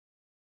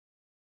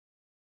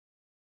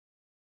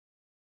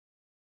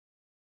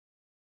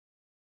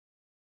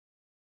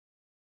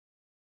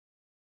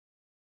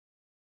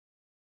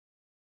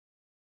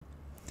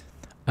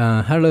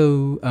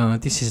Hello,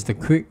 this is the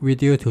quick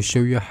video to show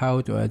you how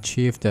to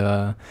achieve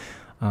the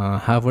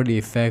hover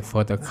effect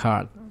for the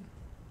card.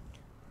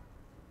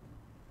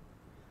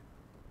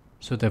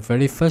 So the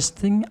very first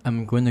thing,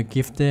 I'm going to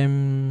give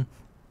them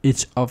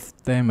each of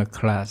them a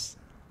class.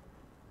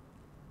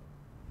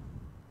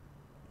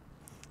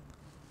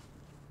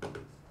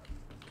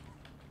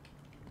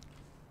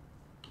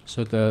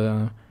 So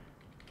the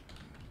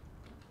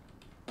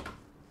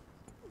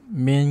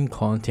main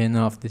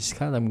container of this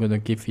card, I'm going to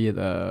give it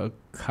a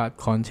card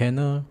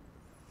container,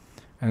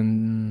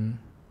 and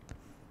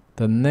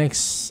the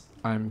next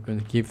I'm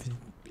going to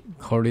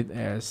call it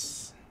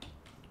as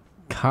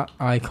card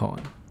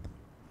icon.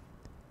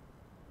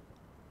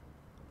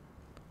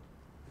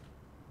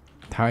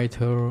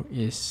 Title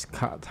is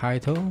card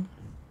title.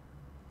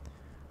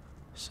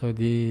 So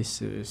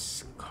this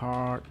is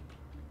card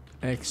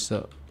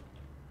excerpt.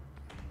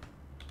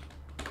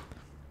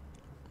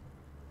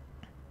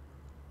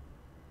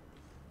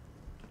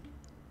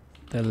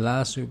 The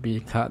last will be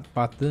card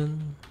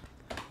button.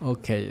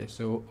 Okay,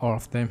 so all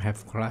of them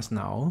have class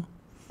now.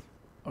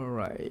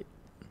 Alright.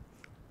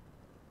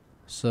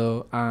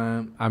 So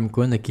I'm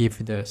going to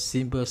give the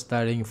simple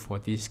styling for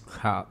this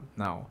card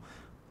now.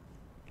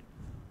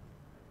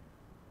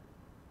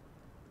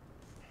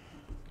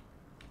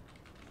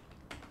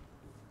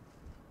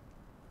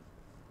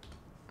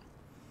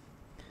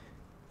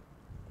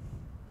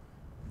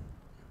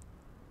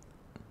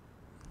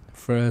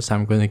 First,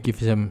 I'm going to give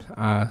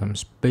some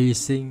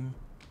spacing.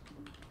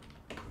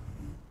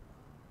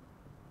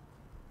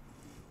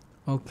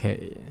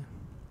 Okay.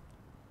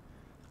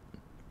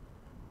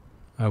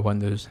 I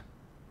want to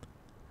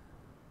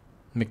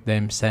make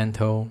them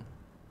center.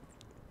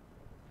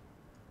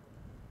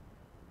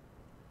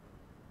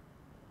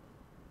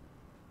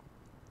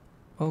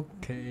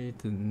 Okay,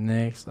 the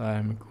next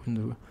I'm going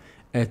to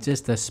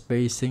adjust the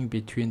spacing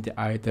between the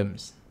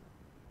items.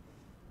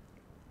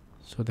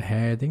 So the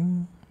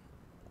heading,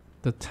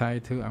 the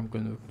title, I'm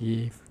going to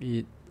give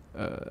it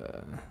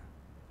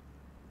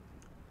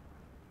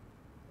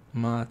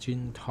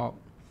margin top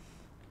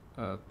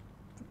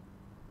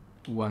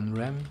 1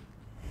 rem,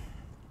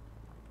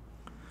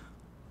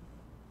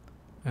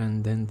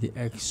 and then the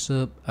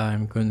excerpt,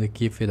 I'm going to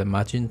give it a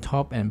margin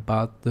top and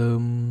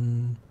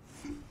bottom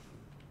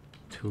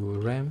 2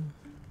 rem.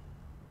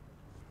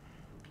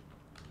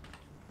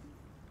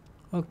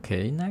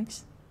 Okay,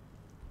 nice.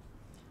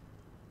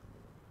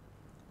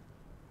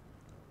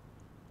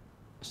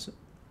 So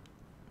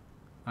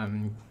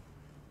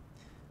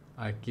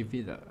I give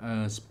it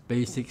a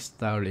basic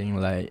styling,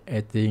 like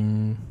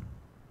adding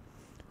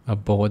a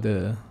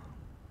border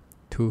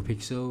 2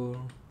 pixels,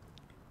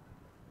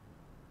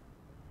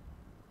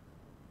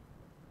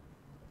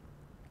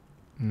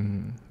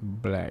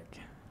 black.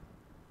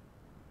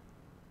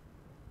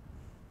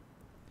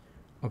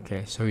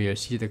 Okay, so you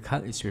see the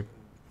card is with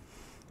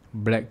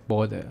black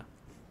border.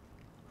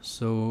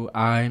 So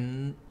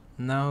I'm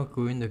now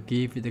going to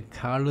give it the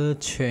color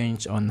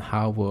change on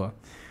hover.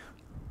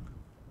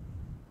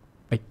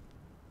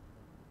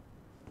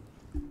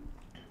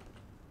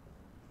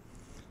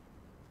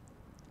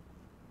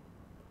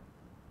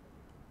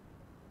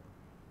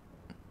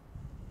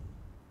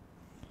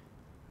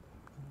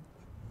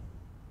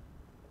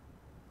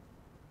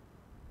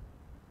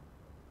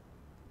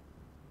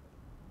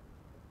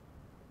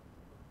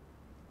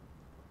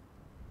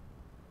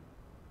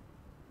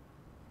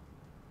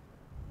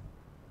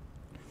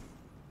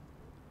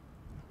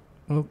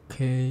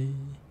 Okay,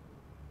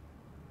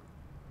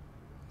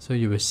 so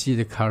you will see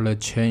the color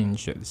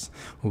changes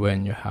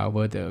when you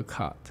hover the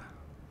card.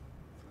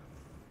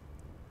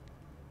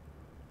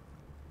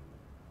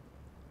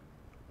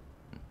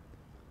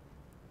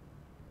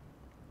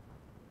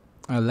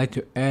 I like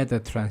to add a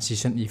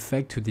transition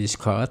effect to this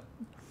card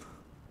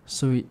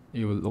so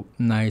it will look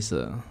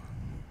nicer.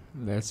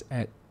 Let's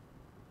add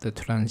the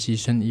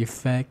transition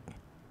effect.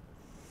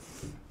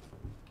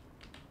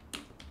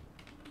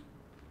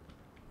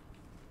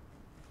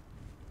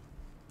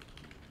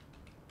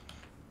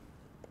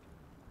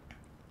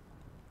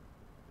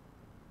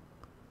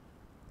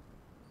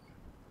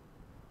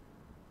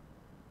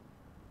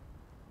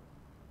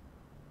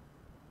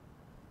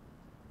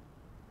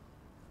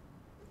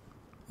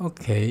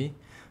 Okay,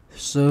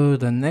 so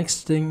the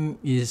next thing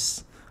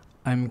is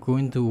I'm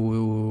going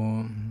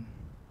to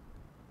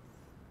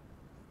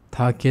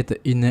target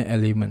the inner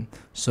element.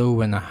 So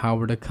when I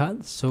hover the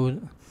card,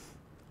 so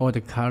all the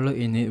color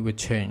in it will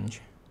change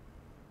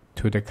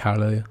to the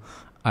color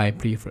I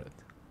preferred.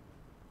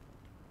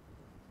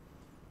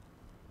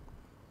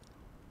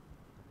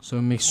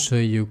 So make sure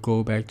you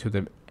go back to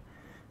the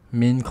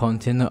main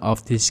container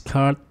of this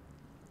card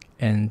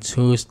and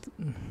choose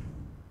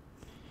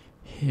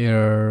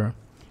here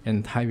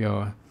and type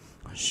your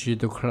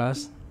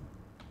Pseudo-Class.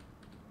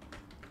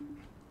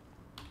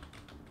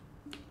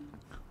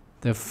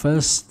 The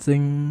first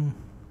thing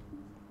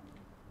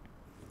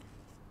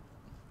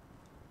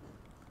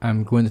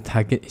I'm going to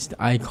target is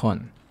the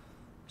icon.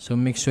 So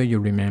make sure you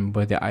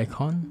remember the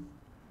icon.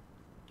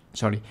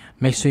 Sorry,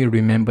 make sure you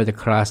remember the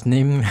class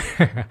name.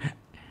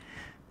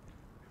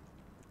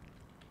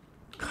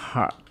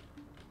 card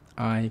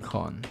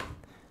icon.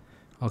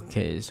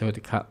 Okay, so the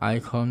card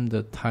icon,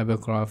 the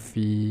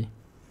typography,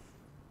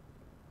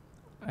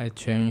 I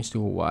changed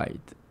to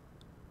white.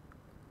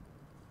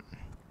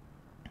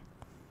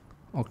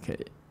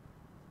 Okay.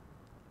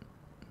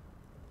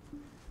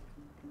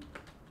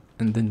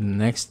 And then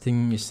the next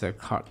thing is the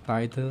card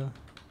title.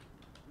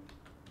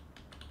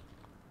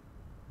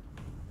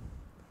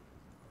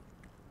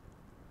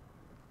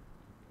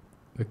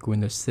 We're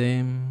going the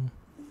same.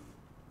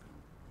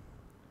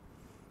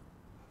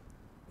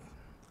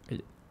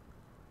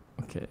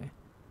 Okay.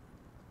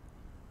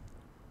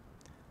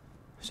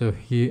 So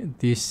here,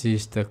 this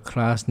is the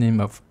class name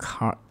of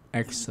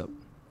𝗏𝗃𝗃.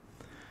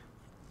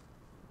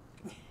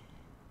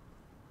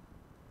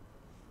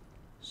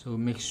 So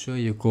make sure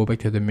you go back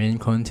to the main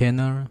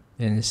container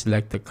and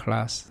select the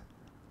class.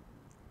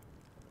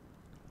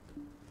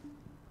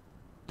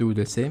 Do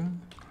the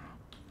same.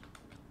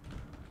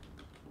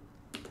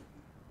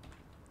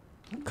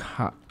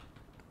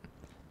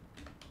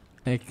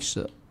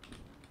 𝗏𝗃𝗃.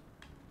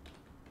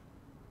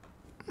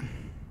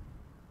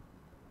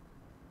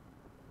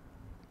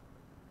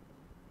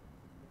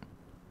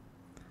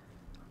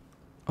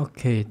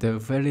 Okay, the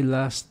very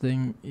last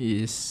thing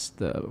is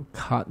the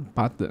card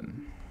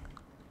button.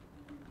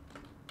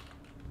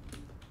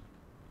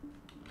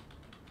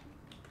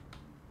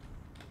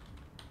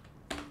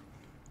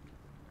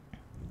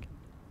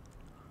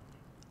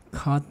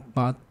 Card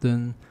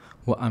button,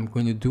 what I'm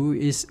going to do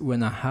is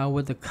when I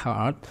hover the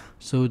card,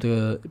 so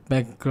the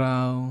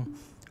background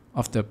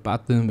of the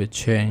button will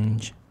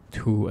change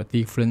to a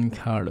different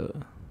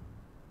color.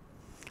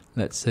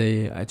 Let's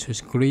say I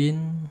choose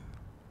green.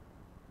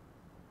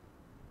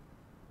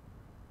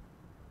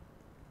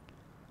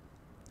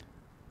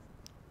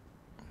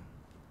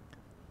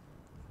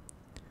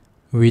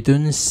 We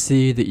don't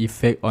see the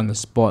effect on the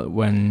spot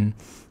when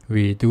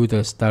we do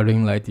the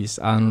styling like this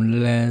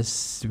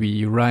unless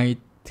we write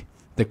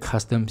the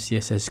custom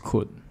CSS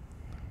code.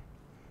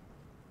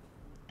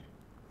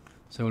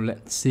 So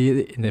let's see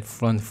it in the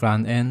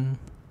front end.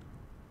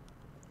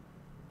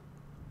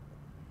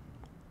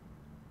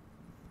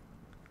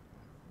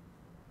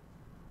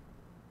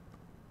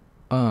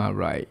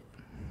 Alright,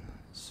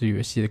 so you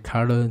will see the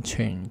color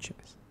changes.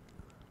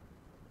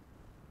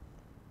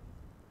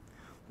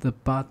 The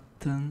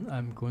button,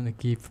 I'm going to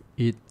give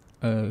it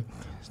a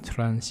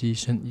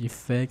transition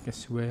effect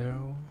as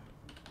well.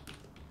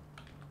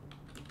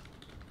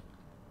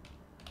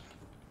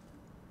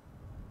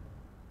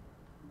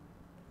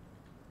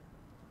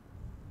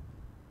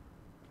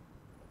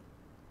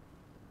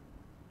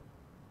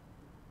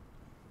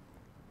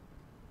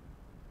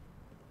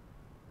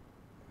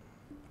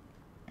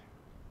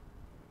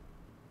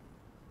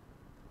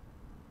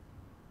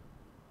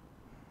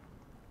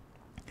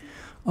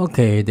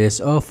 Okay,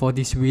 that's all for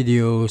this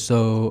video,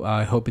 so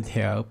I hope it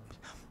helped.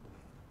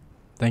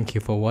 Thank you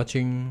for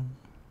watching.